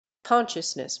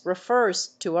consciousness refers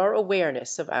to our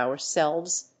awareness of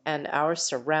ourselves and our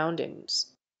surroundings.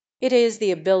 It is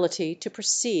the ability to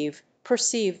perceive,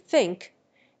 think,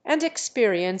 and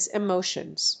experience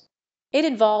emotions. It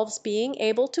involves being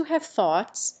able to have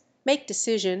thoughts, make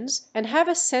decisions, and have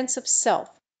a sense of self.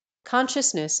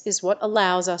 Consciousness is what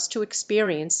allows us to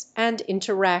experience and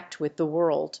interact with the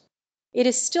world. It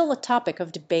is still a topic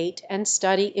of debate and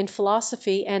study in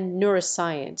philosophy and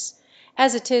neuroscience,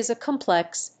 as it is a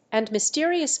complex and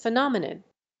mysterious phenomenon.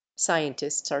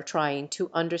 Scientists are trying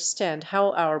to understand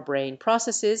how our brain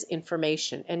processes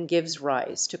information and gives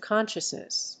rise to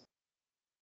consciousness.